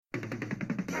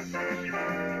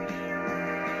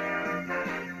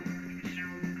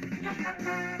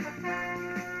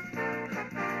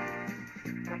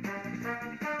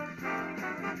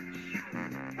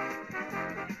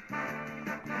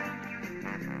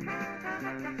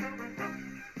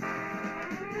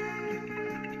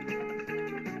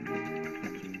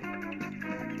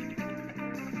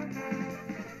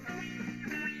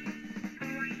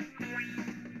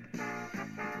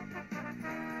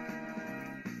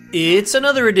It's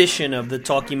another edition of the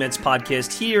Talking Mets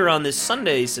podcast here on this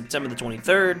Sunday, September the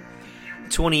 23rd,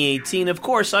 2018. Of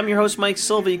course, I'm your host, Mike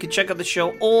Silva. You can check out the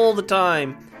show all the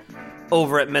time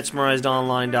over at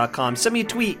MetsMemorizedOnline.com. Send me a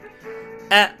tweet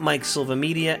at Mike Silva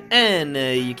Media, and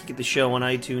you can get the show on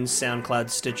iTunes, SoundCloud,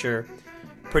 Stitcher,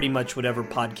 pretty much whatever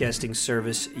podcasting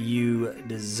service you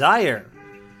desire.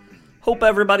 Hope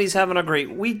everybody's having a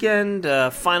great weekend.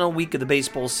 Final week of the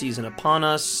baseball season upon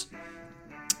us.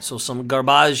 So some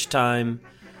garbage time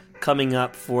coming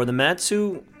up for the Mets,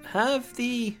 who have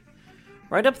the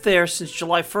right up there since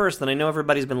July 1st. And I know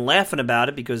everybody's been laughing about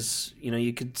it because, you know,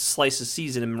 you could slice a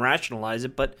season and rationalize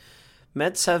it. But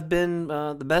Mets have been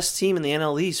the best team in the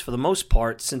NL East for the most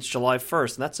part since July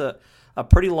 1st. And that's a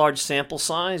pretty large sample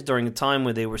size during a time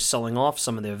where they were selling off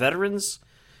some of their veterans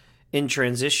in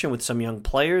transition with some young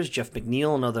players. Jeff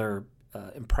McNeil, another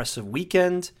impressive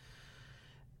weekend.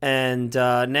 And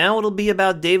now it'll be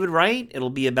about David Wright.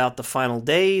 It'll be about the final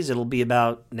days. It'll be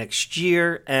about next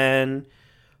year. And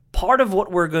part of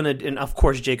what we're going to, and of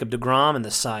course Jacob deGrom and the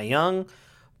Cy Young,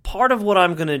 part of what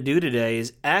I'm going to do today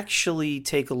is actually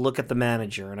take a look at the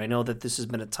manager. And I know that this has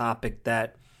been a topic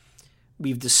that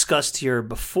we've discussed here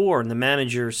before. And the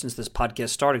manager, since this podcast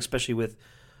started, especially with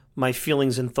my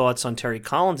feelings and thoughts on Terry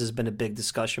Collins, has been a big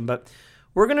discussion. But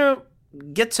we're going to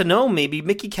get to know maybe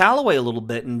Mickey Callaway a little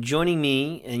bit, and joining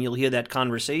me, and you'll hear that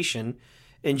conversation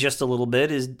in just a little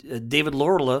bit, is David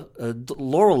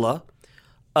Laurila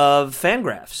of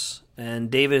Fangraphs.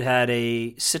 And David had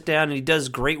a sit-down, and he does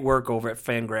great work over at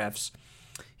Fangraphs.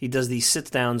 He does these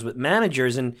sit-downs with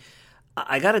managers, and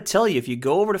I got to tell you, if you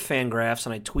go over to Fangraphs,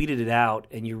 and I tweeted it out,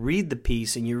 and you read the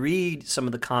piece, and you read some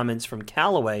of the comments from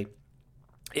Callaway,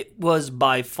 it was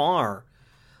by far,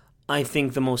 I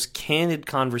think, the most candid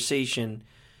conversation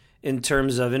in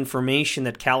terms of information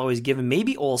that Callaway's given,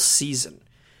 maybe all season.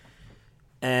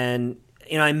 And,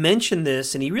 you know, I mentioned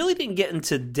this, and he really didn't get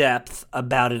into depth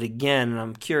about it again, and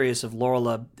I'm curious if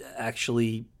Laurila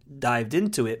actually dived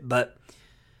into it, but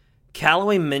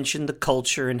Callaway mentioned the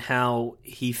culture and how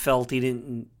he felt he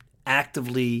didn't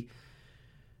actively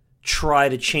try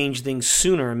to change things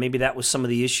sooner, and maybe that was some of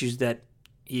the issues that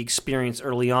he experienced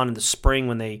early on in the spring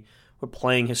when they were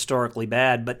playing historically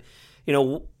bad. But, you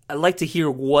know, I'd like to hear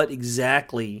what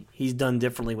exactly he's done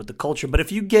differently with the culture. But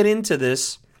if you get into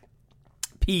this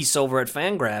piece over at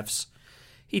Fangraphs,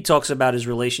 he talks about his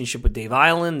relationship with Dave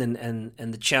Island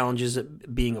and the challenges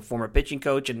of being a former pitching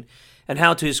coach, and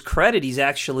how, to his credit, he's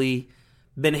actually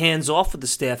been hands-off with the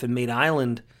staff and made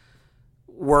Island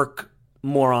work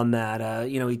more on that.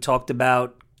 You know, he talked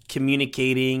about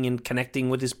communicating and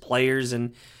connecting with his players,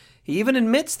 and he even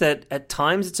admits that at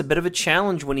times it's a bit of a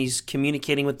challenge when he's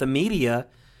communicating with the media,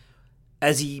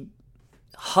 as he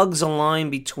hugs a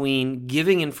line between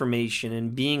giving information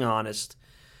and being honest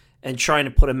and trying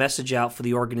to put a message out for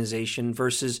the organization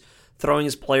versus throwing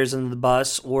his players under the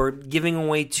bus or giving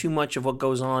away too much of what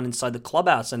goes on inside the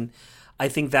clubhouse. And I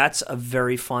think that's a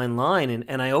very fine line.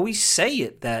 And I always say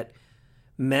it, that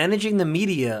managing the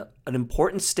media, an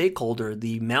important stakeholder,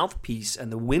 the mouthpiece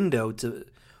and the window to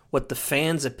what the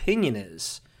fans' opinion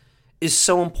is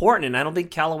so important. And I don't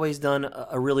think Callaway's done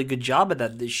a really good job of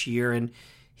that this year. And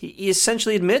he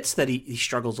essentially admits that he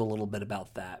struggles a little bit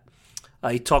about that.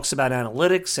 He talks about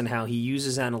analytics and how he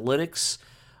uses analytics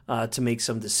to make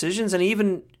some decisions.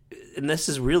 And this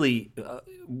is really,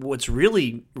 what's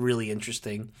really, really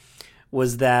interesting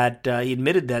was that he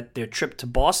admitted that their trip to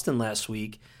Boston last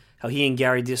week, how he and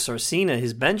Gary DeSarcina,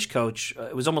 his bench coach,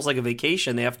 it was almost like a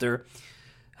vacation after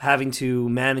having to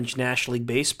manage National League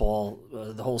Baseball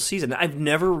the whole season. I've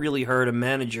never really heard a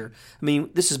manager, I mean,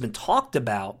 this has been talked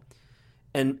about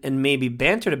and maybe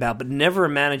bantered about, but never a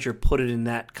manager put it in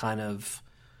that kind of,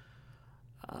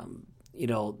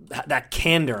 that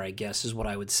candor, I guess, is what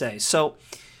I would say. So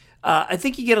I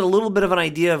think you get a little bit of an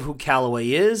idea of who Callaway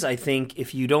is. I think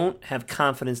if you don't have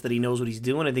confidence that he knows what he's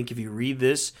doing, I think if you read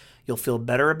this, you'll feel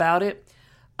better about it.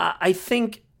 I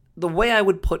think the way I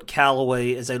would put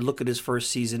Callaway as I look at his first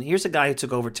season, here's a guy who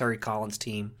took over Terry Collins'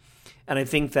 team. And I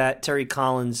think that Terry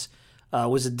Collins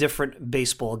was a different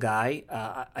baseball guy.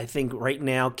 I think right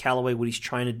now Callaway, what he's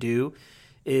trying to do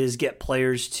is get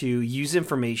players to use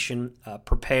information,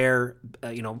 prepare.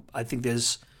 I think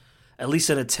there's at least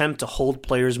an attempt to hold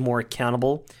players more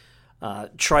accountable,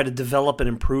 try to develop and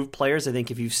improve players. I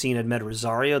think if you've seen Edmed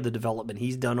Rosario, the development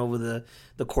he's done over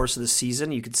the course of the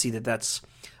season, you could see that that's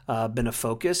been a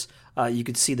focus. You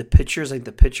could see the pitchers,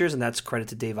 and that's credit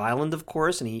to Dave Island, of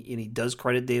course, and he does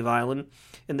credit Dave Island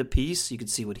in the piece. You could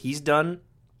see what he's done.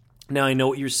 Now, I know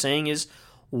what you're saying is,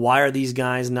 why are these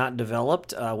guys not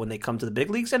developed when they come to the big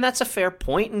leagues? And that's a fair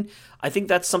point, and I think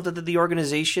that's something that the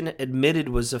organization admitted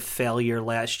was a failure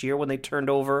last year when they turned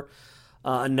over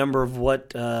a number of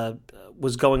what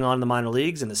was going on in the minor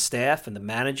leagues and the staff and the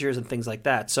managers and things like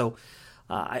that. So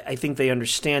I think they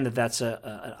understand that that's an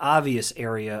obvious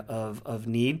area of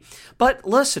need. But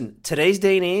listen, today's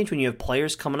day and age, when you have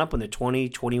players coming up when they're 20,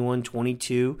 21,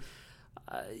 22,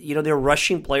 they're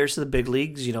rushing players to the big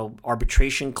leagues,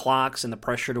 arbitration clocks and the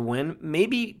pressure to win.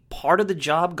 Maybe part of the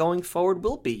job going forward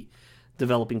will be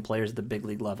developing players at the big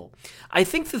league level. I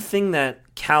think the thing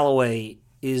that Callaway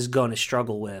is going to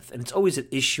struggle with, and it's always an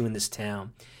issue in this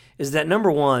town, is that,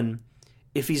 number one,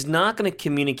 if he's not going to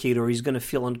communicate or he's going to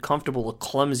feel uncomfortable or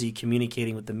clumsy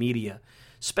communicating with the media,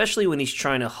 especially when he's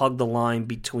trying to hug the line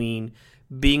between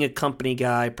being a company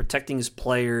guy, protecting his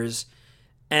players,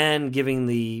 and giving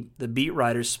the beat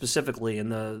writers specifically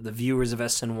and the viewers of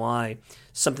SNY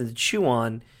something to chew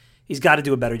on, he's got to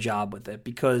do a better job with it.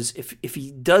 Because if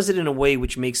he does it in a way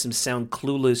which makes him sound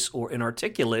clueless or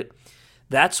inarticulate,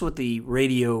 that's what the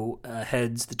radio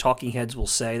heads, the talking heads will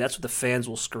say. That's what the fans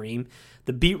will scream.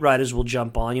 The beat writers will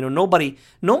jump on.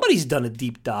 Nobody's done a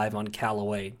deep dive on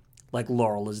Callaway like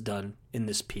Laurel has done in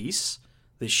this piece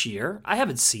this year. I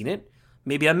haven't seen it.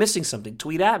 Maybe I'm missing something.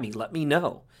 Tweet at me. Let me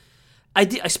know. I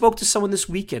spoke to someone this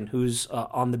weekend who's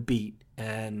on the beat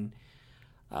and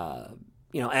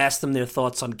asked them their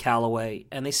thoughts on Callaway,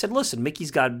 and they said, "Listen, Mickey's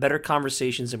got better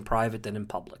conversations in private than in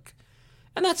public."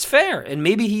 And that's fair. And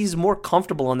maybe he's more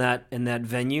comfortable in that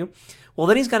venue. Well,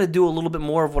 then he's got to do a little bit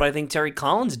more of what I think Terry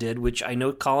Collins did, which I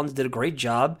know Collins did a great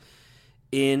job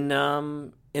in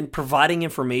providing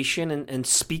information and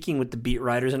speaking with the beat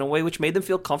writers in a way which made them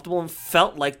feel comfortable and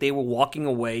felt like they were walking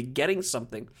away getting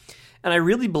something. And I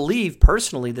really believe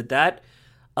personally that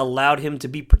allowed him to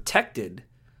be protected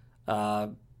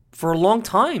for a long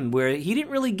time, where he didn't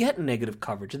really get negative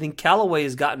coverage. I think Callaway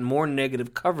has gotten more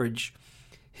negative coverage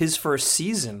his first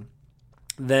season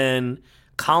than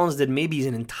Collins did maybe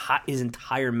his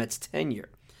entire Mets tenure.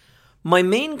 My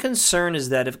main concern is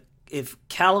that if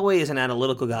Callaway is an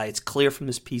analytical guy, it's clear from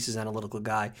this piece he's an analytical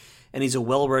guy, and he's a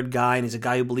well-read guy, and he's a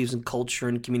guy who believes in culture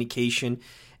and communication,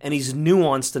 and he's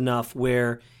nuanced enough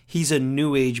where he's a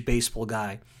new age baseball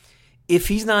guy. If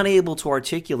he's not able to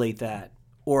articulate that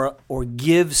or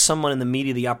give someone in the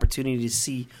media the opportunity to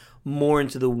see more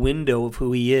into the window of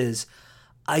who he is,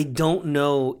 I don't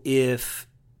know if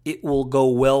it will go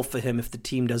well for him if the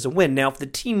team doesn't win. Now, if the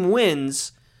team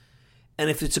wins, and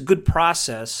if it's a good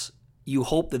process, you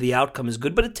hope that the outcome is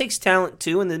good. But it takes talent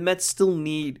too, and the Mets still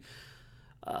need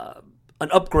an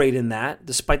upgrade in that,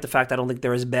 despite the fact I don't think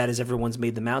they're as bad as everyone's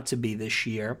made them out to be this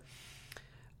year.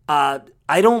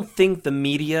 I don't think the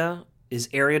media is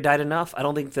erudite enough. I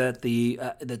don't think that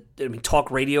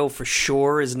talk radio for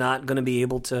sure is not going to be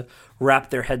able to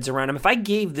wrap their heads around him. If I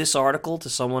gave this article to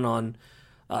someone on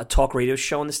a talk radio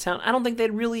show in this town, I don't think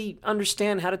they'd really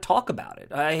understand how to talk about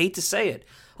it. I hate to say it.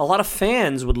 A lot of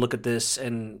fans would look at this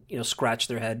and scratch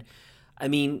their head. I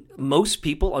mean, most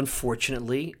people,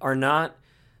 unfortunately, are not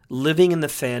living in the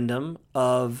fandom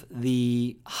of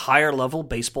the higher level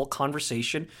baseball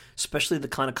conversation, especially the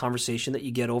kind of conversation that you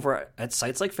get over at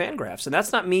sites like Fangraphs. And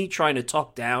that's not me trying to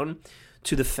talk down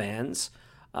to the fans.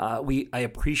 I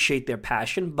appreciate their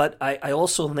passion, but I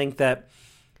also think that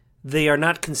they are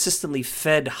not consistently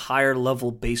fed higher level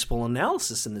baseball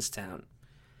analysis in this town.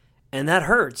 And that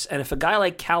hurts. And if a guy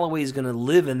like Callaway is going to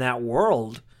live in that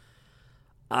world,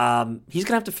 he's going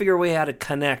to have to figure a way how to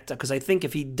connect. Because I think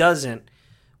if he doesn't,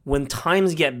 when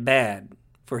times get bad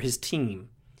for his team,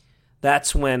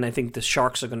 that's when I think the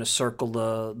Sharks are going to circle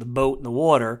the boat in the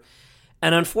water.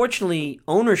 And unfortunately,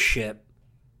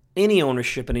 any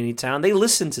ownership in any town, they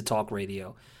listen to talk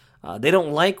radio. They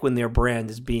don't like when their brand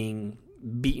is being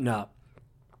beaten up.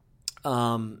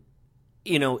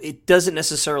 It doesn't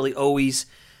necessarily always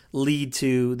lead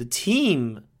to the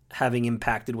team having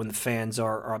impacted when the fans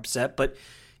are upset, but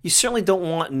you certainly don't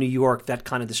want in New York that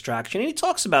kind of distraction. And he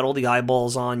talks about all the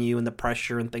eyeballs on you and the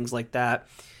pressure and things like that.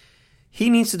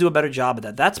 He needs to do a better job of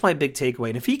that. That's my big takeaway.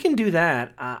 And if he can do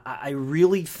that, I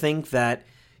really think that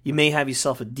you may have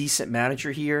yourself a decent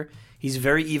manager here. He's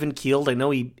very even-keeled. I know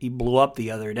he blew up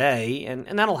the other day,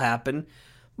 and that'll happen.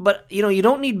 But, you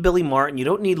don't need Billy Martin. You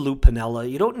don't need Lou Piniella.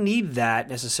 You don't need that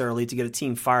necessarily to get a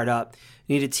team fired up.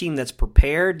 You need a team that's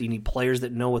prepared. You need players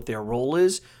that know what their role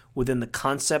is within the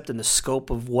concept and the scope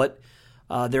of what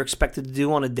they're expected to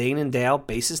do on a day in and day out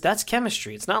basis. That's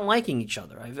chemistry. It's not liking each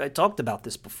other. I talked about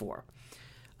this before.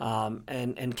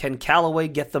 And can Callaway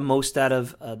get the most out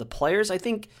of the players? I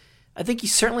think he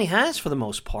certainly has for the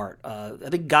most part. I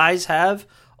think guys have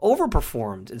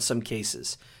overperformed in some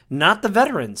cases, not the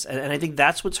veterans. And I think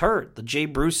that's what's hurt. The Jay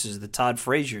Bruces, the Todd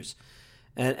Fraziers.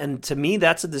 And to me,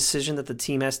 that's a decision that the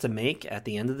team has to make at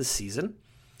the end of the season.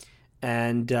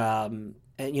 And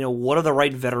what are the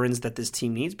right veterans that this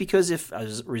team needs? Because if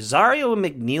Rosario and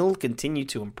McNeil continue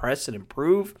to impress and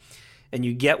improve, and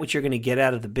you get what you're going to get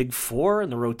out of the big four in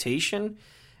the rotation,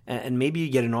 and maybe you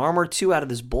get an arm or two out of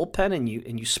this bullpen,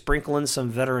 and you sprinkle in some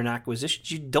veteran acquisitions,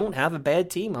 you don't have a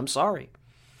bad team. I'm sorry.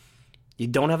 You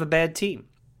don't have a bad team.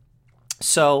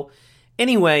 So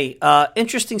anyway,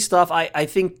 interesting stuff. I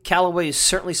think Callaway is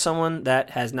certainly someone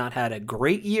that has not had a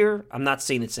great year. I'm not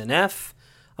saying it's an F.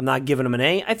 I'm not giving him an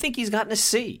A. I think he's gotten a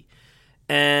C.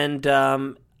 And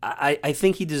I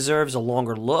think he deserves a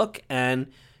longer look.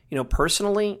 And,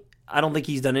 personally, I don't think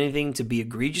he's done anything to be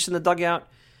egregious in the dugout.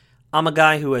 I'm a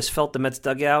guy who has felt the Mets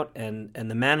dugout, and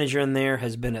the manager in there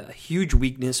has been a huge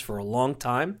weakness for a long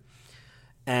time.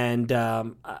 And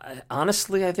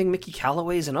honestly, I think Mickey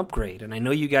Callaway is an upgrade. And I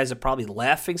know you guys are probably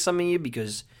laughing, some of you,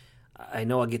 because I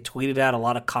know I get tweeted at a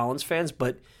lot of Collins fans,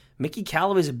 but Mickey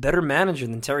Callaway is a better manager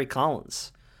than Terry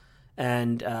Collins.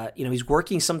 And, he's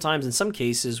working sometimes in some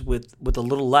cases with a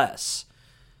little less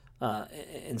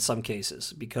in some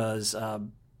cases because,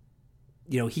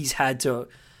 he's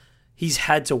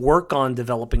had to work on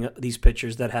developing these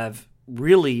pitchers that have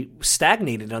really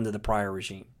stagnated under the prior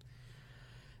regime.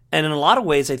 And in a lot of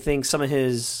ways, I think some of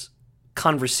his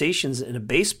conversations in a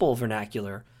baseball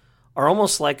vernacular are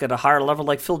almost like at a higher level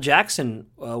like Phil Jackson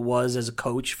was as a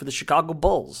coach for the Chicago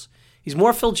Bulls. He's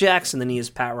more Phil Jackson than he is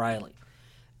Pat Riley.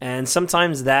 And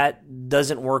sometimes that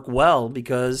doesn't work well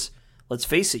because, let's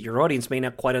face it, your audience may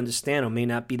not quite understand or may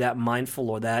not be that mindful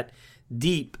or that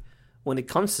deep when it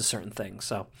comes to certain things.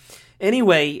 So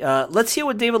anyway, let's hear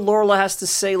what David Laurila has to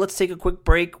say. Let's take a quick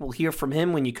break. We'll hear from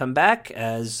him when you come back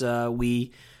as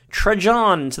we trudge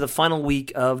on to the final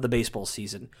week of the baseball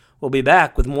season. We'll be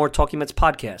back with more Talking Mets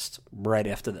podcast right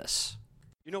after this.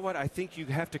 You know what? I think you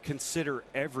have to consider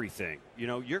everything.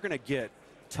 You're going to get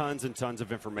tons and tons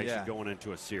of information going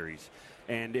into a series.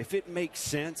 And if it makes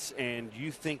sense and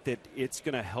you think that it's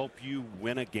going to help you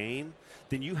win a game,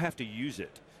 then you have to use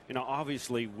it.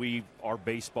 Obviously we are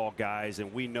baseball guys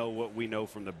and we know what we know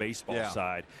from the baseball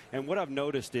side. And what I've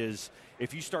noticed is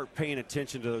if you start paying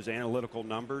attention to those analytical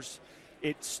numbers,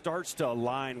 it starts to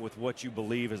align with what you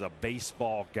believe as a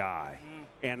baseball guy.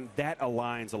 And that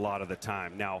aligns a lot of the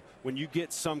time. Now, when you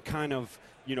get some kind of,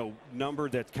 number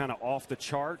that's kind of off the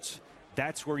charts,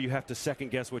 that's where you have to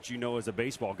second guess what you know as a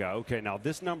baseball guy. Okay, now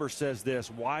this number says this.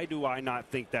 Why do I not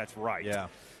think that's right? Yeah.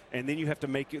 And then you have to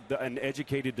make an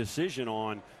educated decision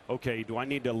on, okay, do I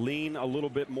need to lean a little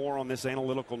bit more on this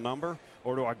analytical number,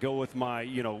 or do I go with my,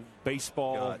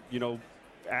 baseball,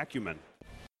 acumen?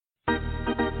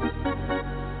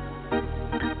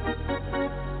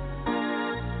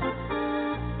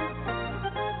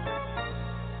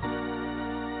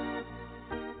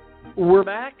 We're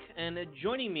back, and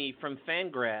joining me from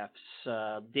Fangraphs,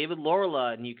 David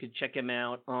Laurila, and you can check him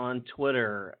out on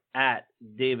Twitter at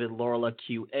David Laurila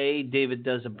QA. David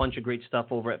does a bunch of great stuff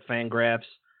over at Fangraphs,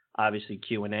 obviously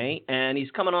Q&A, and he's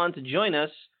coming on to join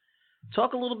us,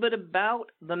 talk a little bit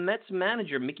about the Mets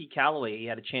manager, Mickey Callaway. He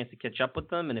had a chance to catch up with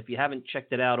them, and if you haven't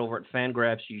checked it out over at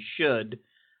Fangraphs, you should.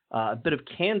 A bit of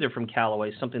candor from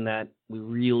Callaway, something that we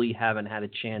really haven't had a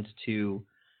chance to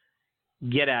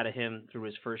get out of him through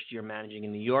his first year managing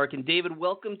in New York. And David,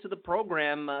 welcome to the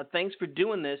program. Thanks for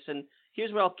doing this. And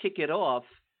here's where I'll kick it off.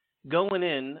 Going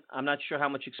in, I'm not sure how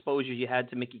much exposure you had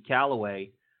to Mickey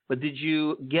Callaway, but did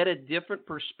you get a different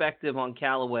perspective on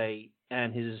Callaway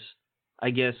and his,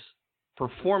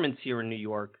 performance here in New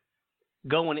York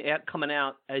coming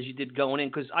out as you did going in?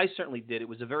 Because I certainly did. It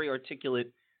was a very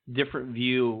articulate, different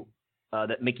view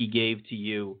that Mickey gave to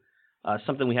you.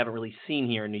 Something we haven't really seen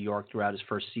here in New York throughout his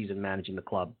first season managing the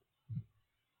club.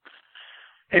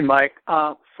 Hey, Mike.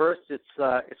 First,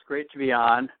 it's great to be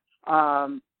on.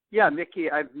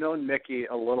 Mickey, I've known Mickey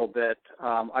a little bit.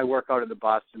 I work out in the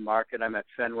Boston market. I'm at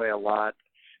Fenway a lot.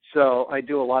 So I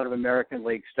do a lot of American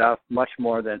League stuff, much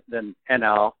more than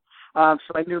NL.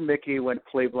 So I knew Mickey when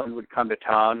Cleveland would come to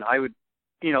town. I would,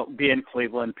 be in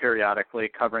Cleveland periodically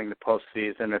covering the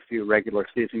postseason, a few regular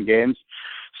season games.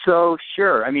 So,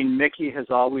 sure. Mickey has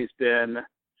always been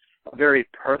a very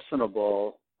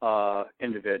personable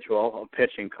individual, a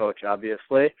pitching coach,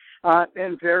 obviously,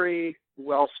 and very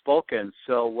well-spoken.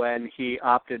 So when he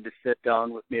opted to sit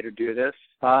down with me to do this,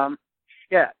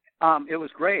 it was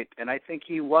great. And I think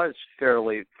he was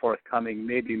fairly forthcoming,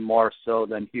 maybe more so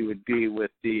than he would be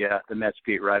with the Mets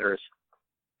beat writers.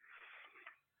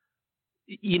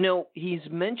 You know, he's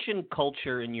mentioned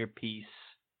culture in your piece,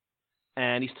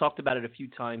 and he's talked about it a few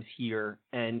times here.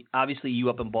 And obviously, you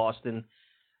up in Boston,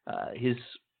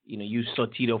 you saw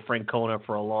Tito Francona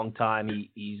for a long time.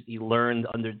 He learned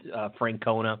under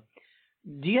Francona.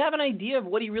 Do you have an idea of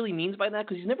what he really means by that?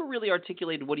 Because he's never really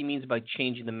articulated what he means by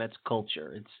changing the Mets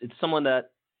culture. It's one of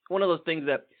those things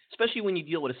that, especially when you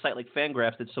deal with a site like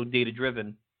Fangraphs that's so data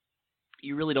driven,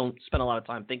 you really don't spend a lot of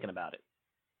time thinking about it.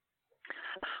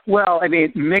 Well, I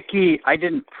mean, Mickey, I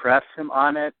didn't press him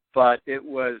on it, but it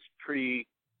was pretty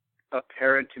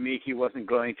apparent to me he wasn't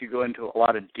going to go into a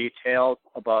lot of detail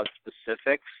about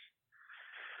specifics,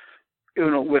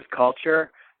 with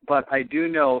culture. But I do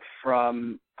know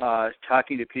from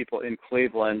talking to people in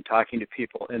Cleveland, talking to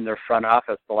people in their front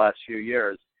office the last few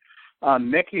years,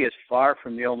 Mickey is far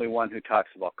from the only one who talks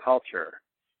about culture.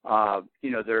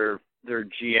 Their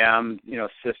GM,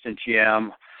 assistant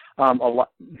GM,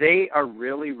 they are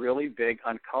really, really big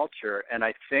on culture. And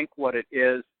I think what it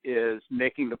is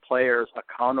making the players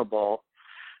accountable,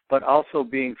 but also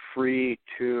being free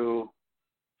to,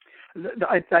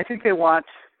 I think they want,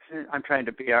 I'm trying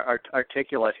to be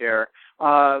articulate here.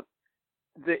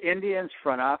 The Indians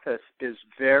front office is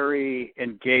very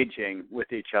engaging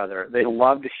with each other. They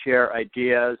love to share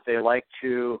ideas. They like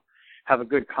to have a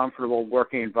good, comfortable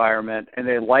working environment, and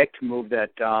they like to move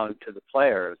that down to the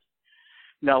players.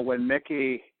 Now, when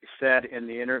Mickey said in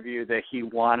the interview that he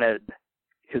wanted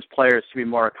his players to be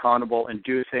more accountable and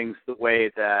do things the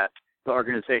way that the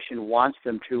organization wants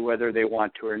them to, whether they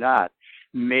want to or not,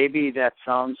 maybe that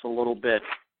sounds a little bit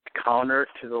counter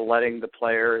to the letting the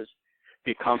players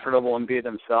be comfortable and be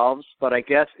themselves. But I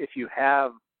guess if you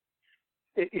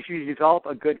develop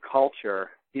a good culture,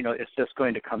 it's just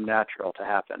going to come natural to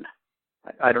happen.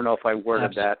 I don't know if I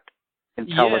worded that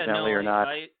intelligently or not.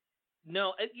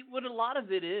 No, what a lot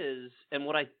of it is, and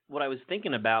what I was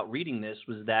thinking about reading this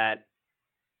was that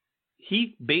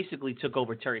he basically took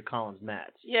over Terry Collins'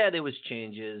 Mets. Yeah, there was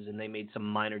changes, and they made some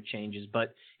minor changes,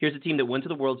 but here's a team that went to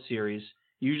the World Series.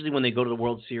 Usually when they go to the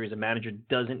World Series, a manager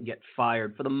doesn't get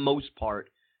fired, for the most part,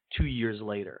 2 years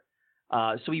later.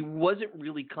 So he wasn't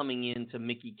really coming into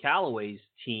Mickey Callaway's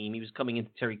team. He was coming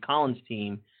into Terry Collins'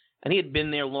 team, and he had been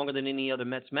there longer than any other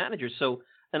Mets manager. So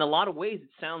in a lot of ways, it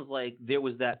sounds like there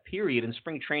was that period, and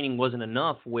spring training wasn't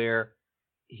enough, where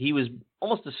he was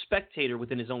almost a spectator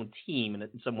within his own team in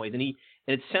some ways. And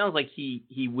it sounds like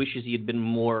he wishes he had been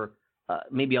more,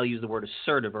 maybe I'll use the word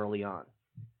assertive early on.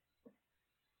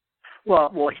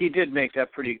 Well, he did make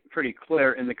that pretty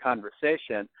clear in the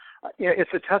conversation.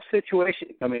 It's a tough situation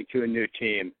coming to a new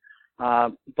team,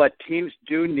 but teams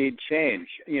do need change.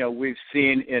 We've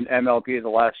seen in MLB the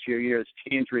last few years,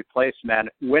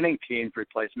 winning teams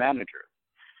replace managers.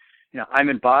 I'm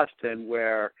in Boston,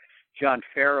 where John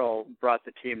Farrell brought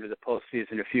the team to the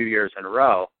postseason a few years in a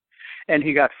row, and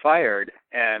he got fired.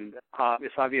 And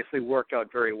it's obviously worked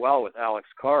out very well with Alex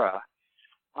Cora.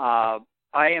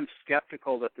 I am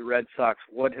skeptical that the Red Sox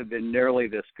would have been nearly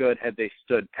this good had they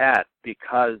stood pat,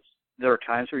 because there are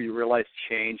times where you realize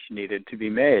change needed to be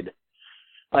made.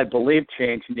 I believe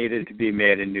change needed to be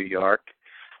made in New York.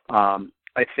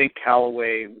 I think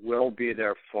Callaway will be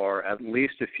there for at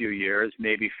least a few years,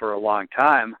 maybe for a long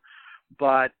time.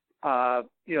 But,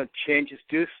 changes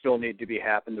do still need to be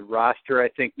happened. The roster, I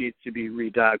think, needs to be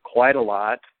redone quite a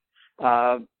lot.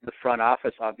 The front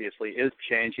office obviously is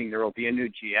changing. There will be a new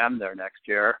GM there next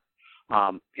year.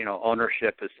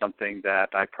 Ownership is something that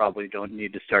I probably don't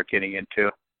need to start getting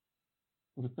into.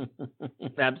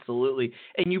 Absolutely.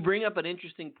 And you bring up an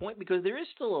interesting point, because there is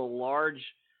still a large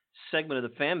segment of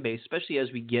the fan base, especially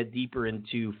as we get deeper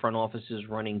into front offices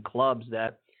running clubs,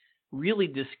 that really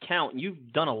discount.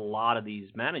 You've done a lot of these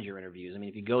manager interviews. I mean,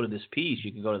 if you go to this piece,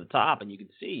 you can go to the top and you can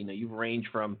see, you've ranged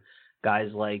from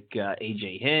guys like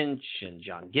A.J. Hinch and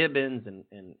John Gibbons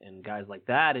and guys like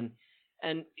that.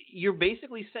 And you're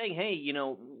basically saying, hey,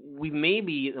 we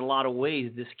maybe in a lot of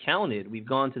ways discounted. We've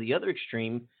gone to the other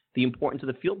extreme, the importance of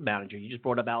the field manager. You just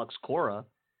brought up Alex Cora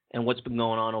and what's been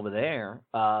going on over there.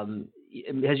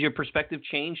 Has your perspective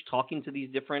changed talking to these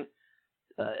different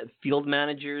field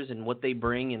managers and what they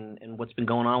bring and what's been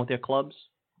going on with their clubs?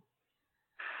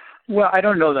 Well, I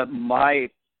don't know that my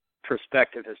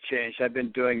perspective has changed. I've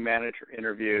been doing manager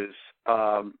interviews,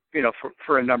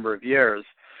 for a number of years.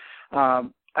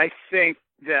 I think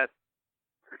that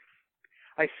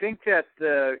I think that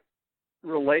the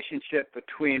relationship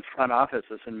between front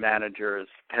offices and managers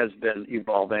has been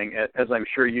evolving, as I'm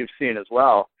sure you've seen as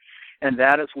well. And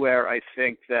that is where I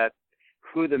think that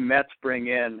who the Mets bring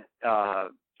in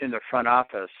the front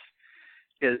office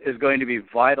is going to be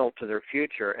vital to their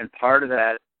future. And part of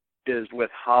that is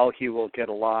with how he will get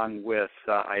along with,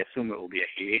 I assume it will be a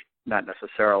he, not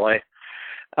necessarily,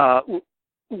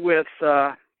 with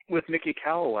Mickey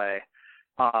Callaway.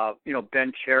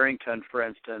 Ben Cherington, for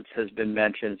instance, has been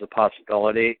mentioned as a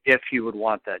possibility if he would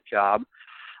want that job.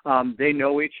 They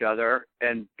know each other,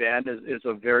 and Ben is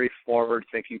a very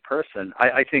forward-thinking person.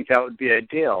 I think that would be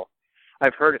ideal.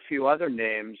 I've heard a few other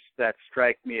names that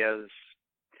strike me as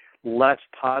less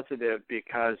positive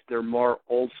because they're more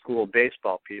old-school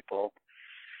baseball people,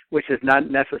 which is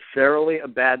not necessarily a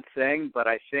bad thing, but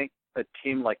I think a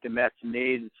team like the Mets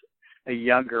needs a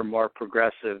younger, more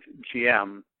progressive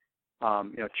GM.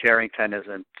 Cherington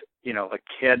isn't, a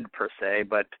kid per se,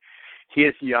 but he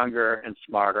is younger and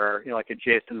smarter, like a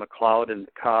Jason McLeod in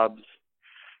the Cubs,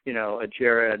 a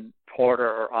Jared Porter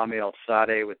or Amiel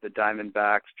Sade with the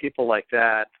Diamondbacks, people like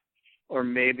that. Or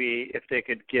maybe if they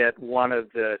could get one of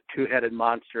the two-headed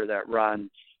monster that runs,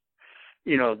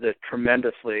 the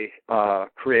tremendously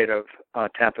creative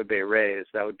Tampa Bay Rays.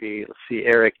 That would be,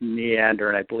 Eric Neander,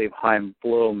 and I believe Chaim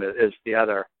Bloom is the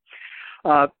other.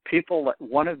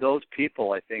 One of those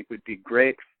people, I think, would be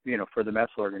great, for the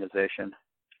Mets organization.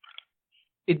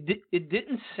 It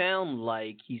didn't sound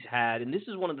like he's had, and this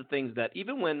is one of the things that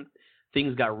even when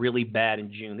things got really bad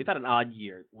in June, they've had an odd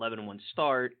year, 11-1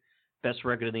 start, best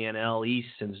record in the NL East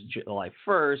since July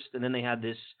 1st, and then they had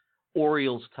this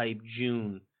Orioles-type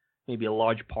June, maybe a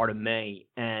large part of May,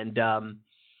 and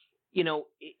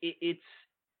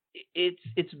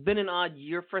it's been an odd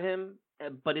year for him,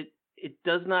 but it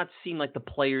does not seem like the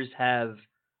players have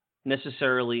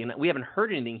necessarily, and we haven't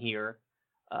heard anything here,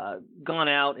 gone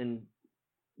out and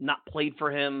not played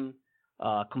for him,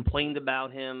 complained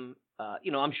about him.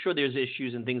 I'm sure there's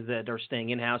issues and things that are staying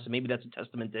in-house, and maybe that's a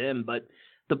testament to him, but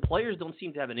the players don't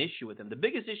seem to have an issue with him. The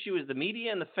biggest issue is the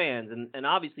media and the fans, and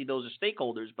obviously those are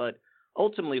stakeholders, but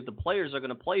ultimately if the players are going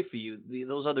to play for you,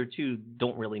 those other two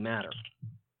don't really matter.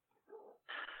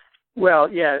 Well,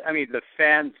 yeah, the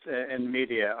fans and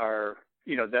media are,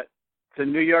 that the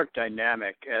New York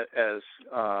dynamic, as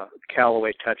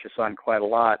Callaway touches on quite a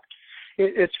lot,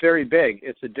 it's very big.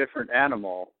 It's a different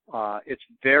animal. It's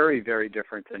very, very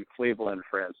different than Cleveland,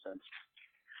 for instance.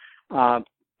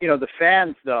 The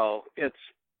fans, though,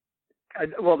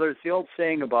 there's the old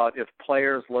saying about if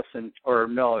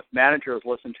managers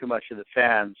listen too much to the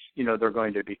fans, they're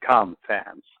going to become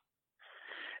fans.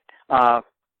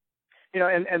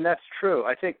 And that's true.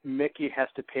 I think Mickey has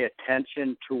to pay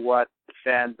attention to what the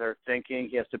fans are thinking.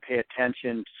 He has to pay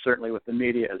attention, certainly, what the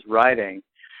media is writing.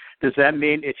 Does that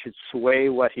mean it should sway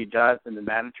what he does in the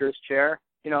manager's chair?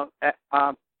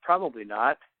 Probably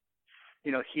not.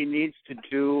 He needs to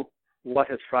do what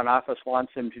his front office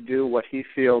wants him to do, what he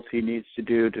feels he needs to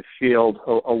do to field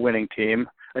a winning team,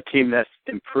 a team that's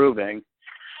improving.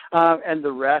 And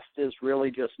the rest is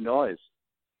really just noise.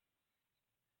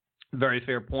 Very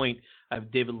fair point. I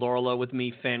have David Laurila with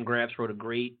me. Fangraphs wrote a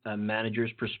great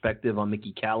manager's perspective on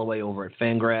Mickey Callaway over at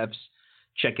Fangraphs.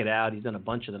 Check it out. He's done a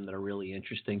bunch of them that are really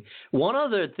interesting. One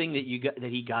other thing that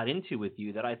he got into with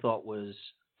you that I thought was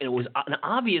an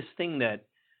obvious thing that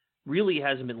really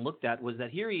hasn't been looked at was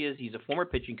that here he is. He's a former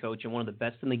pitching coach and one of the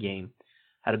best in the game.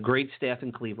 Had a great staff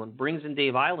in Cleveland. Brings in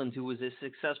Dave Eiland, who was a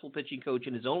successful pitching coach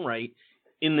in his own right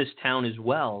in this town as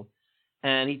well.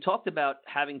 And he talked about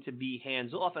having to be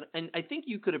hands-off. And I think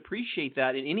you could appreciate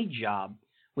that in any job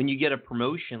when you get a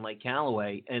promotion like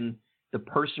Callaway and the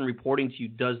person reporting to you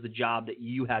does the job that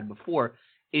you had before.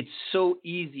 It's so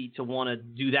easy to want to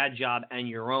do that job and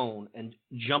your own and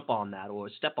jump on that or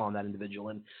step on that individual.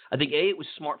 And I think, A, it was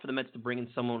smart for the Mets to bring in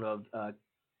someone of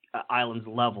Eiland's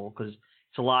level because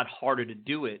it's a lot harder to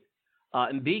do it.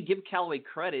 And B, give Callaway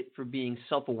credit for being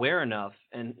self-aware enough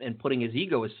and putting his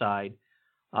ego aside.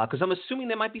 Because I'm assuming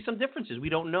there might be some differences. We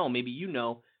don't know. Maybe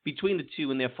between the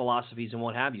two and their philosophies and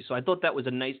what have you. So I thought that was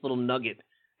a nice little nugget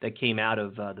that came out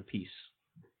of the piece.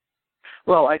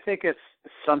 Well, I think it's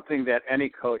something that any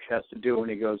coach has to do when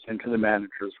he goes into the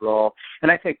manager's role.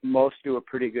 And I think most do a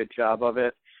pretty good job of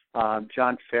it.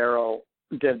 John Farrell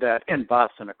did that in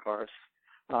Boston, of course.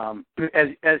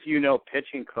 As you know,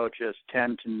 pitching coaches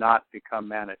tend to not become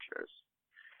managers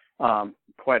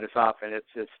quite as often.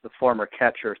 It's the former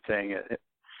catcher thing.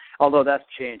 Although that's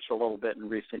changed a little bit in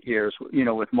recent years,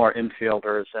 with more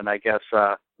infielders, and I guess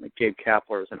Gabe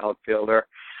Kapler is an outfielder.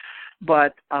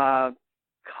 But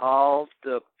calls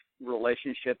the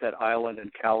relationship that Eiland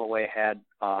and Callaway had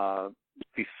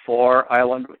before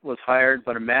Island was hired,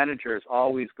 but a manager is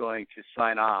always going to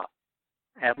sign off,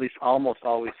 at least almost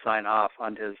always sign off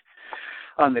on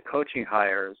the coaching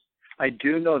hires. I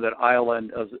do know that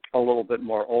Island is a little bit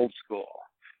more old school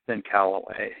than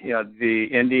Callaway. The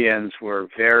Indians were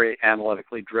very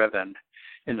analytically driven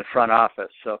in the front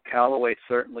office, so Callaway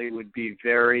certainly would be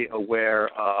very aware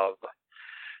of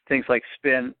things like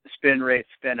spin rate,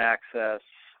 spin access,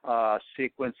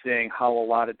 sequencing, how a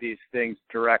lot of these things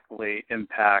directly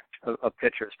impact a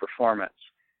pitcher's performance,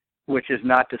 which is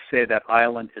not to say that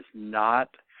Island is not,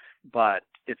 but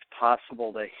it's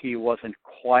possible that he wasn't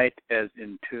quite as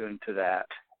in tune to that,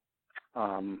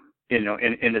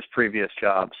 in his previous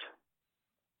jobs.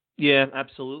 Yeah,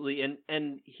 absolutely.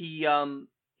 And he,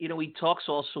 he talks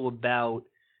also about,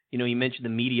 you mentioned the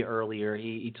media earlier.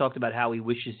 He talked about how he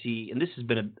wishes and this has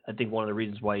been, I think, one of the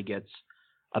reasons why he gets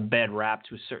a bad rap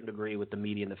to a certain degree with the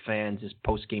media and the fans, his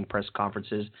post-game press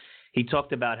conferences. He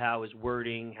talked about how his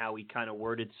wording, how he kind of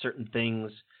worded certain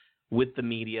things with the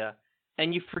media.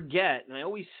 And you forget, and I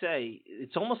always say,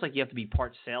 it's almost like you have to be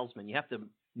part salesman. You have to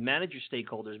manage your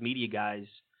stakeholders, media guys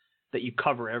that you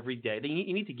cover every day.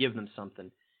 You need to give them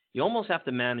something. You almost have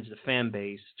to manage the fan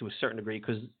base to a certain degree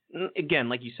because, again,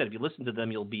 like you said, if you listen to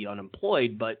them, you'll be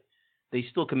unemployed, but they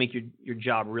still can make your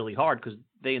job really hard because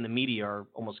they and the media are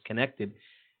almost connected.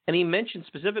 And he mentioned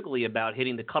specifically about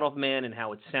hitting the cutoff man and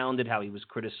how it sounded, how he was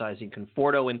criticizing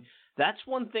Conforto. And that's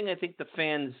one thing I think the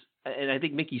fans, and I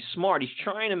think Mickey's smart, he's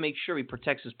trying to make sure he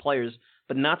protects his players,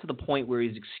 but not to the point where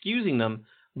he's excusing them.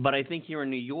 But I think here in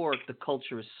New York, the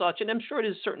culture is such, and I'm sure it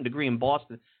is a certain degree in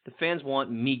Boston, the fans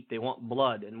want meat, they want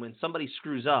blood. And when somebody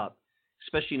screws up,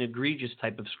 especially an egregious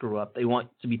type of screw up, they want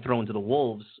to be thrown to the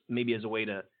wolves, maybe as a way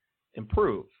to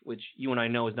improve, which you and I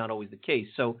know is not always the case.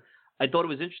 So I thought it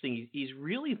was interesting. He's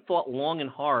really thought long and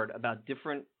hard about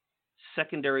different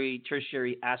secondary,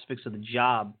 tertiary aspects of the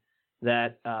job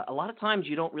that a lot of times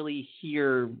you don't really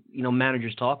hear,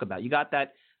 managers talk about. You got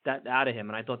that out of him,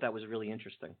 and I thought that was really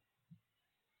interesting.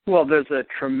 Well, there's a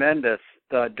tremendous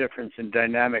difference in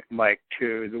dynamic, Mike,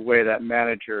 to the way that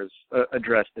managers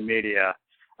address the media.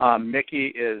 Mickey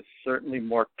is certainly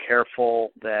more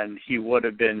careful than he would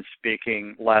have been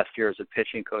speaking last year as a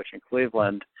pitching coach in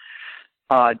Cleveland.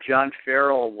 John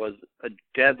Farrell was a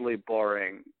deadly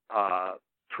boring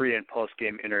pre- and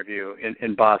post-game interview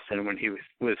in Boston when he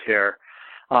was here.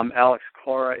 Alex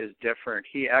Cora is different.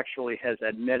 He actually has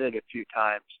admitted a few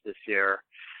times this year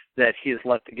that he's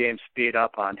let the game speed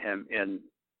up on him in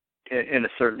a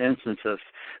certain instances.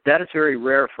 That is very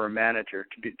rare for a manager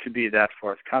to be that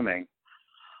forthcoming.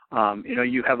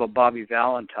 You have a Bobby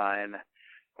Valentine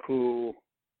who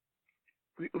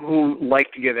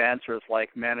liked to give answers like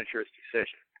manager's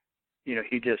decision.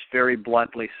 He just very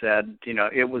bluntly said,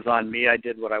 it was on me. I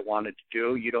did what I wanted to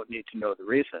do. You don't need to know the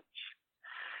reasons.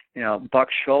 Buck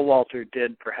Showalter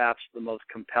did perhaps the most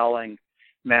compelling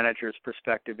manager's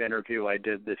perspective interview I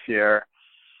did this year,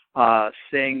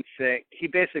 he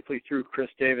basically threw Chris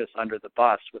Davis under the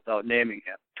bus without naming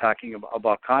him, talking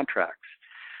about contracts.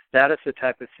 That is the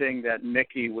type of thing that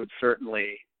Mickey would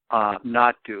certainly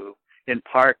not do, in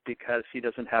part because he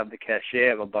doesn't have the cachet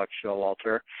of a Buck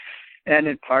Showalter, and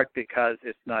in part because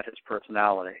it's not his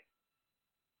personality.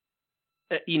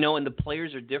 And the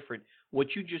players are different.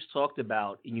 What you just talked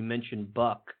about, and you mentioned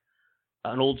Buck,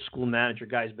 an old school manager,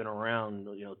 guy's been around,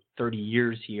 30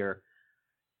 years here.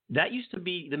 That used to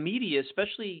be the media,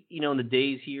 especially, in the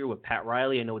days here with Pat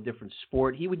Riley, I know a different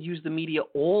sport. He would use the media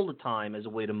all the time as a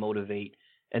way to motivate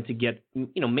and to get,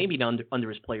 maybe under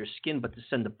his player's skin, but to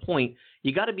send a point.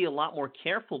 You got to be a lot more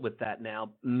careful with that now,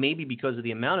 maybe because of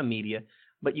the amount of media.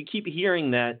 But you keep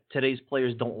hearing that today's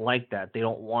players don't like that. They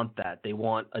don't want that. They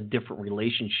want a different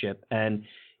relationship. And,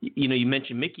 you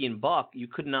mentioned Mickey and Buck. You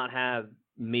could not have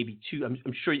maybe two.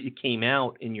 I'm sure it came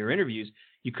out in your interviews.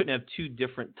 You couldn't have two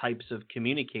different types of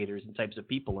communicators and types of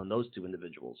people in those two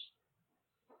individuals.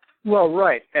 Well,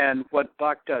 right. And what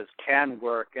Buck does can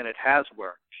work, and it has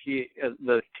worked.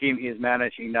 The team he's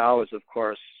managing now is, of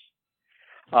course,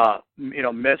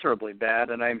 miserably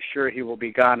bad, and I'm sure he will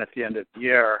be gone at the end of the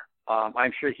year.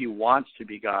 I'm sure he wants to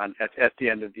be gone at the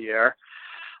end of the year.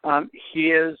 He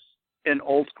is an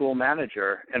old school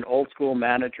manager, and old school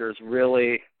managers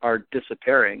really are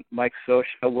disappearing. Mike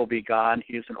Scioscia will be gone.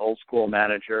 He's an old school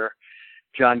manager.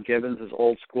 John Gibbons is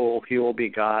old school. He will be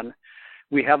gone.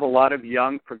 We have a lot of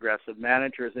young progressive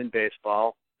managers in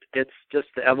baseball. It's just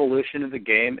the evolution of the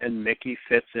game, and Mickey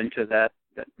fits into that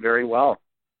very well.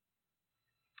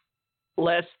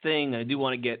 Last thing, I do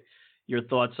want to get your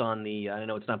thoughts on I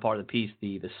know it's not part of the piece,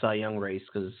 the Cy Young race,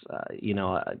 because,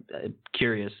 I'm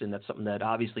curious, and that's something that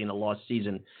obviously in the lost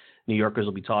season, New Yorkers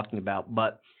will be talking about.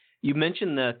 But You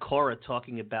mentioned Cora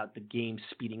talking about the game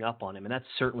speeding up on him, and that's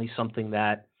certainly something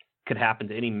that could happen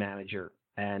to any manager.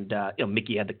 And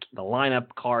Mickey had the lineup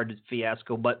card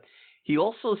fiasco, but he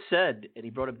also said, and he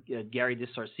brought up Gary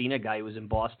DeSarcina, guy who was in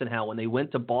Boston, how when they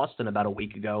went to Boston about a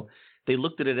week ago, they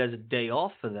looked at it as a day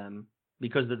off for them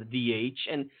because of the DH.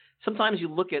 And sometimes you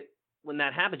look at when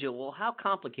that happens, you go, well, how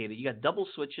complicated? You got double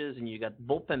switches and you got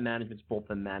bullpen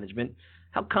management.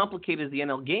 How complicated is the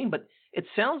NL game? But it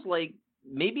sounds like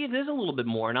maybe it is a little bit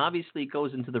more, and obviously it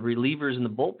goes into the relievers and the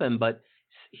bullpen. But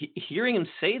hearing him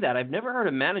say that, I've never heard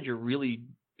a manager really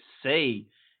say,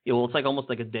 well, it's like almost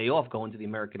like a day off going to the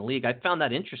American League. I found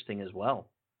that interesting as well.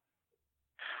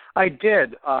 I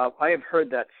did. I have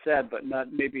heard that said, but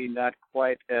maybe not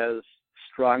quite as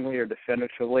strongly or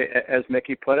definitively as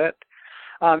Mickey put it.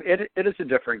 It is a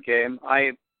different game.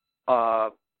 I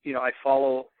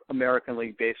follow American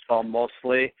League Baseball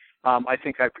mostly. I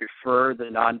think I prefer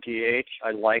the non-DH.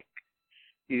 I like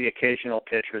the occasional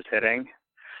pitchers hitting.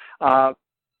 But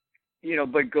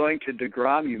going to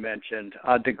DeGrom, you mentioned,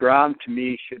 DeGrom to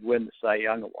me should win the Cy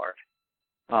Young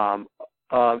Award.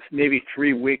 Maybe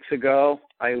 3 weeks ago,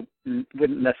 I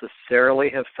wouldn't necessarily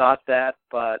have thought that,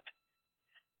 but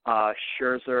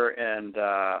Scherzer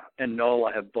and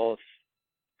Nola have both,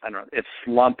 I don't know, if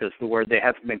slump is the word, they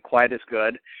haven't been quite as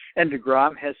good. And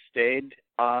DeGrom has stayed,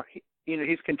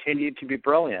 he's continued to be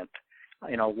brilliant.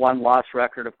 One loss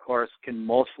record, of course, can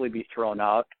mostly be thrown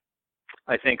out.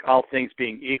 I think all things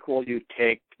being equal, you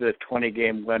take the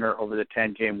 20-game winner over the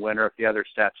 10-game winner if the other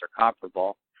stats are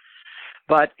comparable.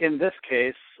 But in this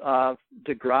case,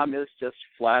 DeGrom is just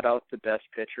flat out the best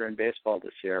pitcher in baseball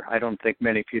this year. I don't think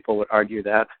many people would argue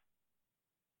that.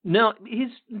 No, his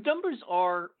numbers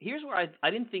are, here's where I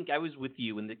didn't think, I was with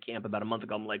you in the camp about a month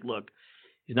ago. I'm like, look,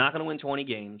 he's not going to win 20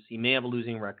 games. He may have a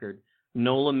losing record.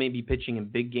 Nola may be pitching in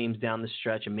big games down the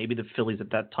stretch, and maybe the Phillies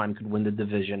at that time could win the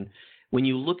division. When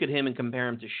you look at him and compare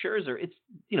him to Scherzer, it's,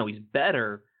 he's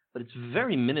better, but it's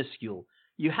very minuscule.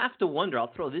 You have to wonder,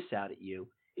 I'll throw this out at you,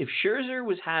 if Scherzer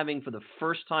was having for the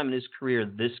first time in his career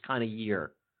this kind of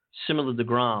year, similar to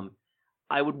DeGrom,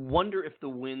 I would wonder if the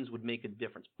wins would make a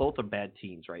difference. Both are bad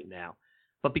teams right now.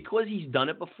 But because he's done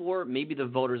it before, maybe the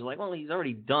voters are like, well, he's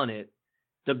already done it.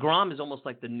 DeGrom is almost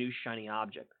like the new shiny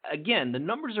object. Again, the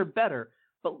numbers are better,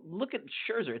 but look at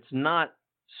Scherzer. It's not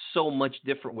so much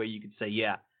different where you could say,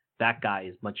 yeah, that guy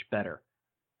is much better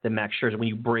than Max Scherzer when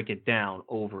you break it down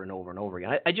over and over and over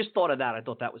again. I just thought of that. I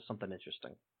thought that was something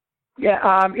interesting.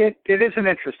 Yeah, it is an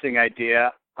interesting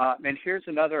idea. And here's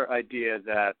another idea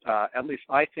that at least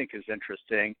I think is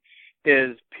interesting,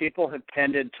 is people have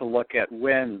tended to look at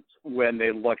wins when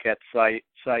they look at Cy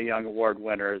Young Award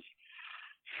winners.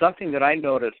 Something that I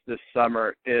noticed this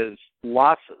summer is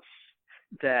losses.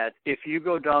 That if you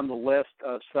go down the list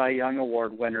of Cy Young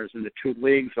Award winners in the two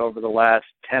leagues over the last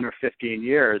 10 or 15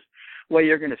 years, what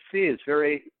you're going to see is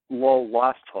very low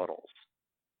loss totals.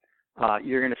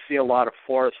 You're going to see a lot of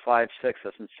 4s, 5s, 6s,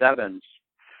 and 7s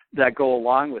that go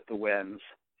along with the wins.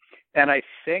 And I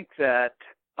think that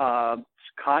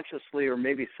consciously or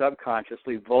maybe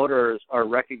subconsciously, voters are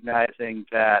recognizing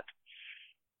that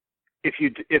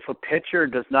if a pitcher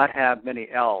does not have many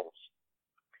L's,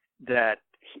 that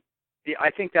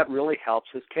I think that really helps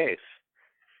his case.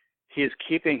 He is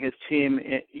keeping his team,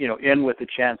 in with a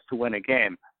chance to win a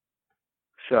game.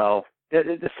 So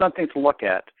it's something to look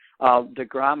at.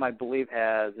 DeGrom, I believe,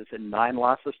 has 9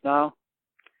 losses now?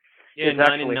 Yeah,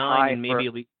 9-9, and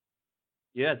maybe.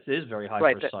 Yeah, it is very high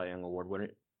for a Cy Young Award winner.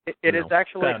 It is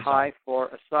actually high for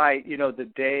a Cy. The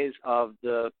days of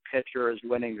the pitchers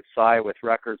winning the Cy with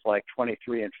records like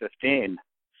 23 and 15.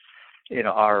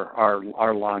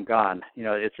 Are long gone.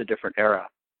 It's a different era.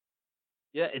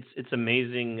 Yeah, it's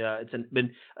amazing.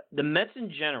 Been the Mets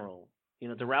in general.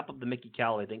 To wrap up the Mickey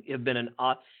Callaway thing, have been an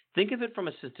odd. Think of it from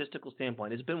a statistical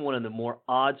standpoint. It's been one of the more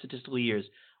odd statistical years.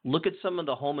 Look at some of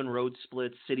the home and road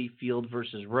splits, City Field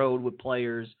versus road with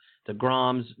players.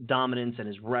 DeGrom's dominance and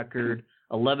his record,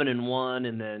 11-1,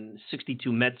 and then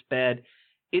 62 Mets bad.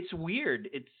 It's weird.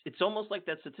 It's almost like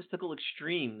that statistical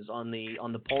extremes on the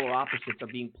polar opposites are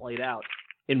being played out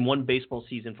in one baseball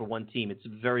season for one team. It's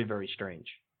very, very strange.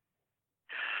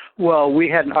 Well, we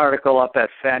had an article up at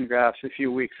Fangraphs a few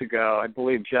weeks ago. I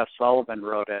believe Jeff Sullivan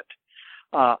wrote it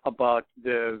about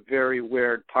the very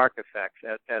weird park effects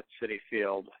at City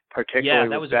Field,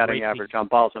 particularly with batting average on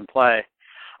balls in play,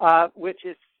 which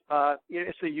is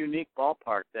it's a unique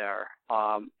ballpark there,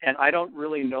 and I don't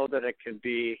really know that it can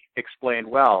be explained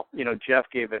well. Jeff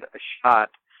gave it a shot.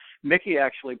 Mickey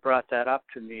actually brought that up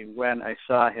to me when I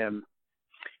saw him.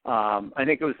 I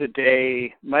think it was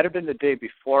might have been the day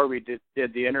before we did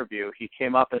the interview. He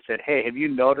came up and said, "Hey, have you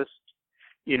noticed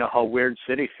how weird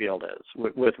Citi Field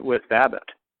is with Babbitt.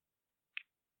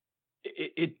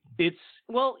 It's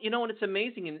well, and it's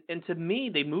amazing, and to me,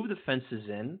 they moved the fences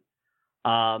in.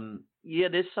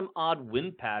 There's some odd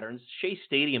wind patterns. Shea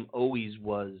Stadium always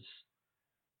was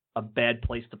a bad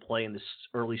place to play in this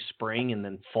early spring and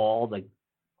then fall. Like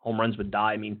home runs would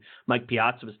die. I mean, Mike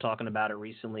Piazza was talking about it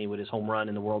recently with his home run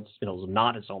in the World. It was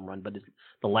not his home run, but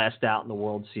the last out in the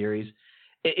World Series.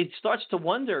 It starts to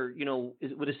wonder,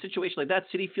 with a situation like that,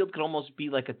 Citi Field could almost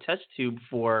be like a test tube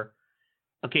for.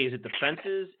 Okay, is it the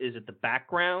fences? Is it the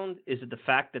background? Is it the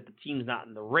fact that the team's not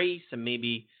in the race and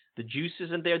maybe the juice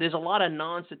isn't there? There's a lot of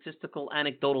non-statistical,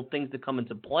 anecdotal things that come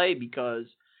into play because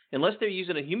unless they're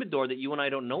using a humidor that you and I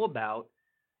don't know about,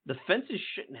 the fences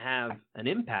shouldn't have an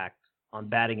impact on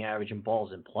batting average and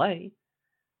balls in play.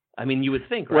 I mean, you would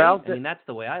think, right? Well, that's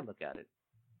the way I look at it.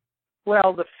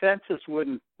 Well, the fences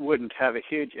wouldn't have a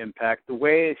huge impact. The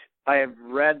way I have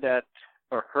read that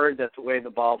or heard that the way the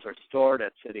balls are stored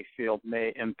at Citi Field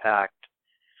may impact,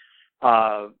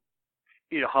 the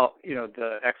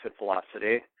exit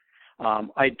velocity.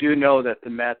 I do know that the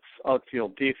Mets'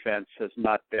 outfield defense has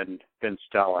not been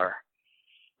stellar.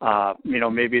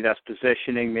 Maybe that's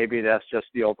positioning, maybe that's just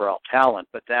the overall talent,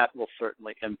 but that will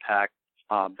certainly impact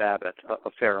Babbitt a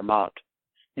fair amount.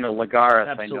 Lagares,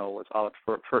 Absolutely. I know, was out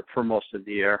for most of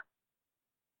the year.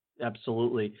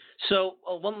 Absolutely. So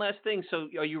one last thing. So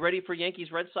are you ready for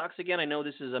Yankees-Red Sox again? I know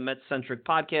this is a Mets-centric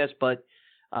podcast, but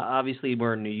obviously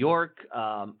we're in New York.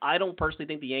 I don't personally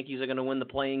think the Yankees are going to win the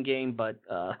playing game, but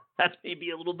that's maybe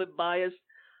a little bit biased.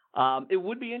 It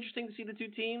would be interesting to see the two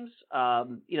teams.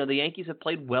 The Yankees have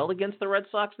played well against the Red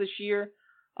Sox this year.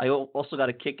 I also got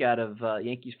a kick out of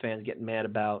Yankees fans getting mad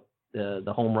about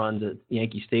the home runs at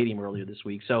Yankee Stadium earlier this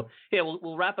week. So,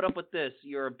 we'll wrap it up with this.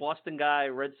 You're a Boston guy,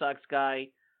 Red Sox guy.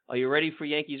 Are you ready for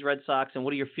Yankees-Red Sox, and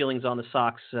what are your feelings on the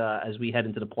Sox as we head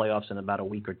into the playoffs in about a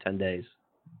week or 10 days?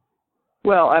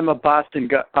 Well, I'm a Boston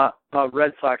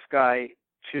Red Sox guy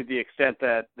to the extent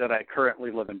that I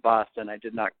currently live in Boston. I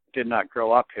did not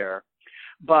grow up here.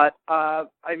 But, I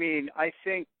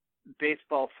think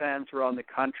baseball fans around the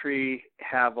country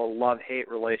have a love-hate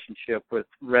relationship with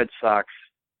Red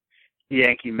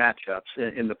Sox-Yankee matchups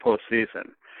in the postseason.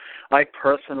 I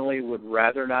personally would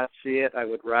rather not see it. I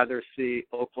would rather see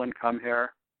Oakland come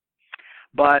here.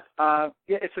 But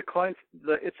it's a coin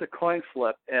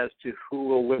flip as to who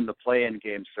will win the play-in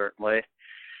game, certainly.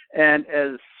 And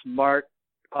as smart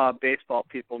baseball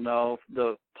people know,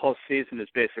 the postseason is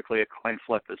basically a coin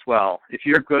flip as well. If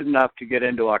you're good enough to get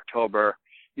into October,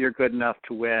 you're good enough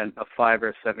to win a 5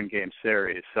 or 7 game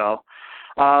series. So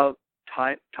time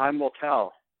will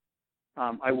tell.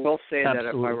 I will say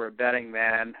Absolutely. that if I were a betting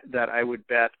man, that I would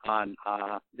bet on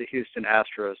the Houston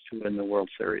Astros to win the World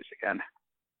Series again.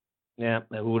 Yeah,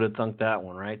 who would have thunk that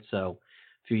one, right? So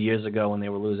a few years ago when they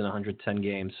were losing 110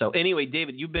 games. So anyway,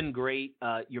 David, you've been great.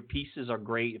 Your pieces are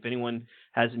great. If anyone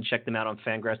hasn't checked them out on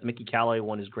Fangraphs, the Mickey Callaway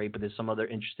one is great, but there's some other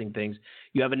interesting things.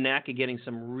 You have a knack of getting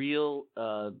some real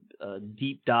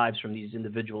deep dives from these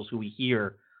individuals who we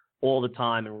hear all the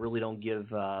time and really don't give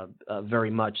very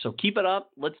much. So keep it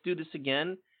up. Let's do this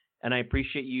again. And I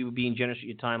appreciate you being generous with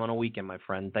your time on a weekend, my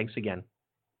friend. Thanks again.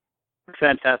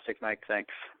 Fantastic, Mike.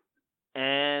 Thanks.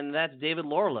 And that's David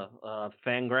Laurila of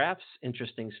Fangraphs.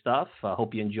 Interesting stuff.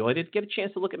 Hope you enjoyed it. Get a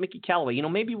chance to look at Mickey Callaway.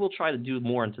 Maybe we'll try to do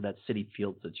more into that Citi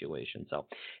Field situation. So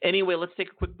anyway, let's take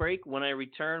a quick break. When I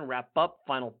return, wrap up,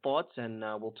 final thoughts, and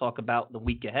we'll talk about the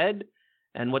week ahead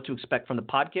and what to expect from the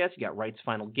podcast. You got Wright's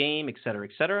final game, et cetera,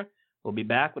 et cetera. We'll be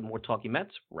back with more Talking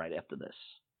Mets right after this.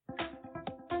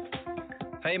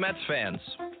 Hey, Mets fans.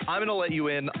 I'm going to let you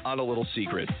in on a little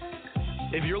secret.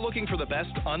 If you're looking for the best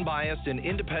unbiased and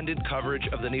independent coverage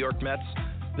of the New York Mets,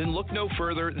 then look no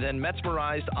further than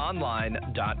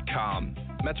MetsmerizedOnline.com.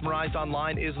 Metsmerized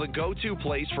Online is the go-to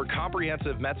place for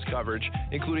comprehensive Mets coverage,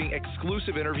 including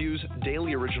exclusive interviews,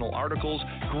 daily original articles,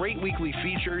 great weekly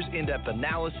features, in-depth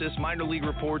analysis, minor league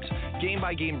reports,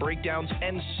 game-by-game breakdowns,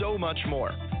 and so much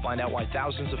more. Find out why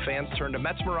thousands of fans turn to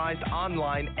Metsmerized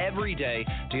Online every day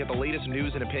to get the latest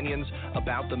news and opinions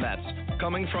about the Mets.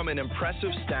 Coming from an impressive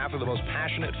staff of the most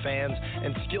passionate fans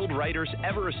and skilled writers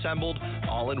ever assembled,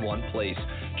 all in one place.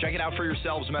 Check it out for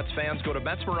yourselves, Mets fans. Go to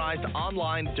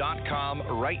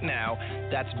MetsmerizedOnline.com right now.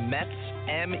 That's Mets,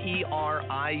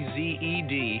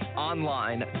 MERIZED,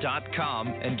 online.com,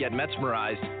 and get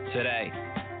Metsmerized today.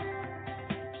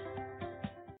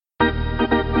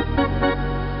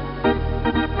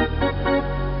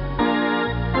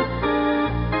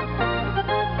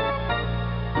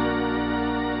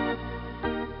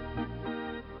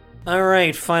 All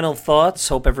right, final thoughts.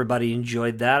 Hope everybody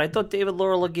enjoyed that. I thought David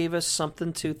Laurila gave us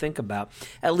something to think about.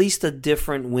 At least a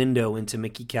different window into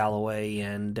Mickey Callaway.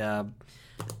 And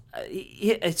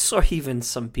I saw even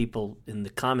some people in the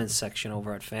comments section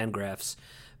over at Fangraphs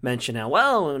mention how,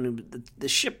 well, when the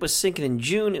ship was sinking in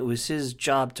June, it was his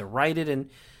job to right it.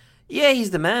 And yeah, he's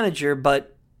the manager,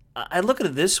 but I look at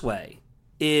it this way.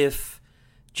 If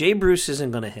Jay Bruce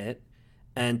isn't going to hit,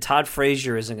 and Todd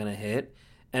Frazier isn't going to hit,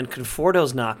 and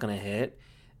Conforto's not going to hit,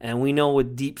 and we know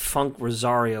what deep funk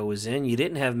Rosario was in. You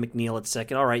didn't have McNeil at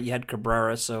second. All right, you had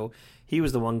Cabrera, so he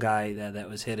was the one guy that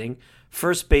was hitting.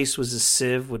 First base was a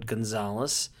sieve with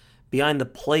Gonzalez. Behind the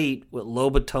plate with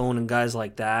Lobaton and guys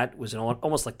like that was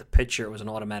almost like the pitcher. It was an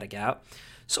automatic out.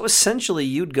 So essentially,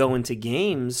 you'd go into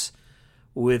games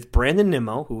with Brandon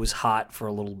Nimmo, who was hot for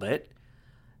a little bit,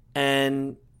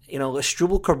 and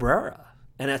Asdrubal Cabrera.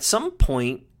 And at some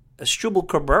point, Asdrubal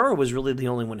Cabrera was really the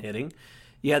only one hitting.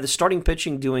 You had the starting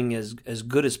pitching doing as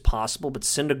good as possible, but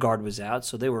Syndergaard was out,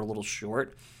 so they were a little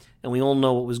short. And we all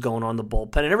know what was going on in the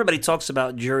bullpen. And everybody talks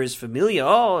about Juris Familia.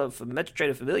 Oh, Mets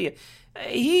traded Familia.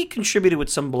 He contributed with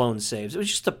some blown saves. It was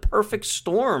just a perfect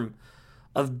storm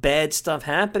of bad stuff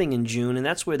happening in June, and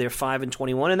that's where they're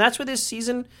 5-21, and that's where this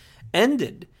season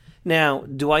ended. Now,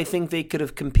 do I think they could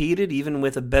have competed even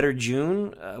with a better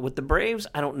June with the Braves?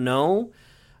 I don't know.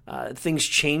 Things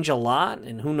change a lot,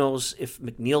 and who knows if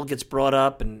McNeil gets brought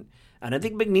up. And I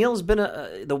think McNeil has been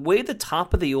the way the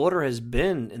top of the order has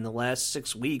been in the last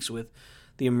 6 weeks with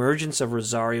the emergence of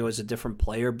Rosario as a different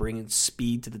player, bringing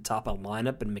speed to the top of the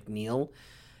lineup, and McNeil.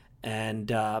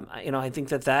 And, I think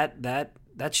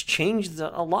that's changed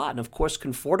a lot. And, of course,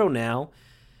 Conforto now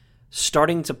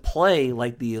starting to play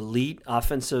like the elite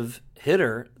offensive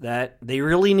hitter that they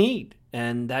really need.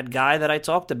 And that guy that I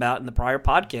talked about in the prior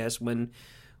podcast when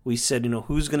we said,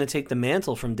 who's going to take the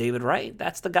mantle from David Wright?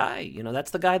 That's the guy.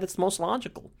 That's the guy that's most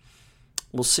logical.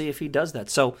 We'll see if he does that.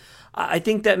 So I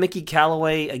think that Mickey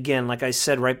Callaway, again, like I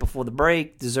said right before the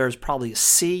break, deserves probably a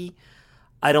C.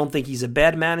 I don't think he's a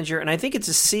bad manager. And I think it's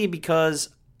a C because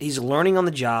he's learning on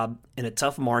the job in a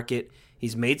tough market.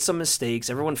 He's made some mistakes.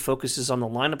 Everyone focuses on the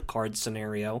lineup card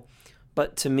scenario.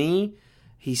 But to me,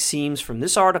 he seems, from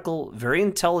this article, very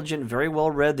intelligent, very well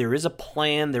read. There is a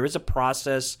plan. There is a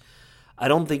process. I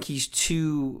don't think he's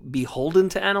too beholden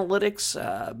to analytics.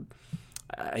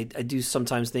 I do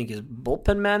sometimes think his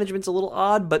bullpen management's a little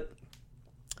odd, but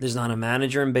there's not a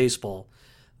manager in baseball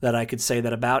that I could say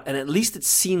that about. And at least it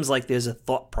seems like there's a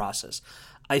thought process.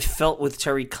 I felt with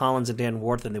Terry Collins and Dan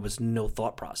Warthen, there was no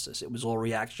thought process. It was all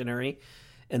reactionary,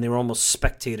 and they were almost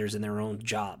spectators in their own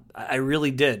job. I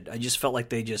really did. I just felt like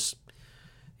they just,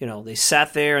 they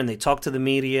sat there and they talked to the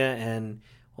media and,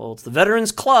 well, it's the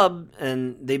Veterans Club,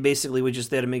 and they basically were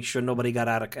just there to make sure nobody got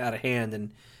out of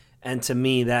hand. And to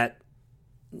me, that,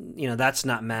 that's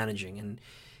not managing. And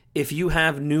if you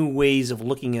have new ways of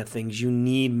looking at things, you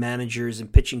need managers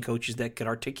and pitching coaches that could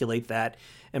articulate that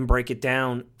and break it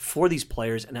down for these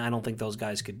players, and I don't think those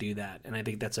guys could do that. And I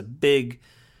think that's a big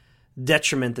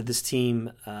detriment that this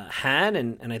team had,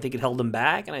 and I think it held them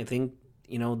back, and I think,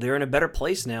 they're in a better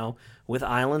place now with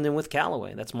Island and with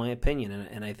Callaway. That's my opinion,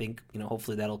 and I think,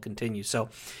 hopefully that'll continue. So,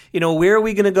 where are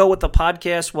we going to go with the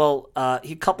podcast? Well,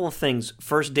 a couple of things.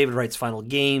 First, David Wright's final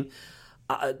game.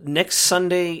 Next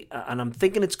Sunday, and I'm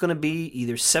thinking it's going to be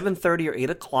either 7:30 or 8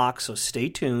 o'clock, so stay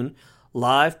tuned.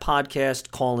 Live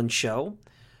podcast call-in show.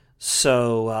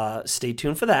 So stay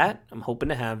tuned for that. I'm hoping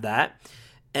to have that.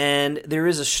 And there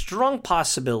is a strong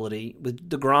possibility with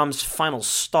DeGrom's final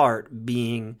start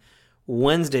being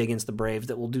Wednesday against the Braves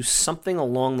that we'll do something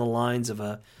along the lines of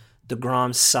a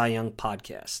DeGrom Cy Young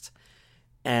podcast.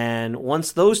 And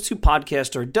once those two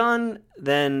podcasts are done,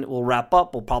 then we'll wrap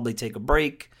up. We'll probably take a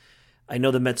break. I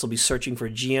know the Mets will be searching for a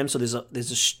GM, so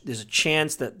there's a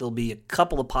chance that there'll be a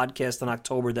couple of podcasts in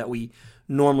October that we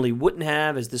normally wouldn't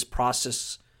have as this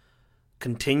process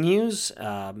continues.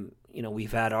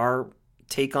 We've had our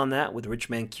take on that with Rich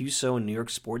Mancuso and New York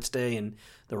Sports Day, and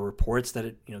the reports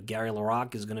that Gary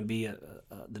LaRocque is going to be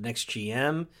the next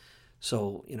GM.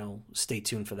 So stay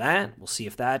tuned for that. We'll see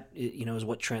if that is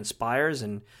what transpires.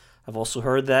 And I've also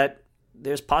heard that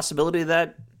there's possibility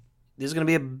that there's going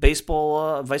to be a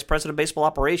baseball vice president of baseball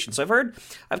operations. So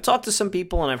I've talked to some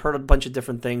people, and I've heard a bunch of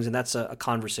different things, and that's a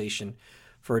conversation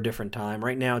for a different time.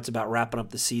 Right now, it's about wrapping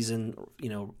up the season,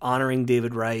 honoring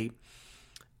David Wright,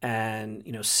 and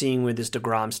seeing where this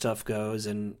DeGrom stuff goes,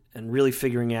 and really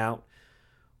figuring out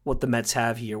what the Mets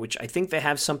have here, which I think they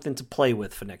have something to play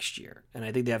with for next year, and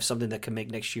I think they have something that can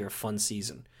make next year a fun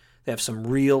season. They have some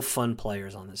real fun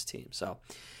players on this team. So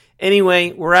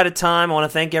anyway, we're out of time. I want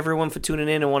to thank everyone for tuning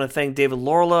in. I want to thank David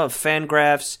Laurila of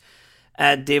Fangraphs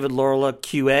At David Laurila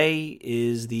QA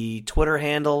is the Twitter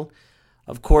handle.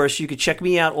 Of course, you can check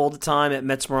me out all the time at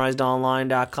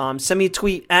metsmerizedonline.com. Send me a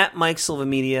tweet at Mike Silva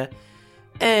Media.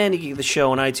 And you can get the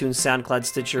show on iTunes, SoundCloud,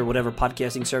 Stitcher, whatever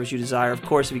podcasting service you desire. Of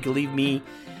course, if you could leave me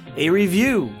a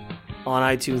review on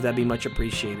iTunes, that'd be much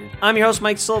appreciated. I'm your host,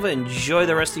 Mike Silva. Enjoy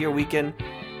the rest of your weekend.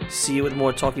 See you with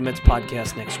more Talking Mets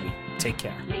podcast next week. Take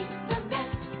care.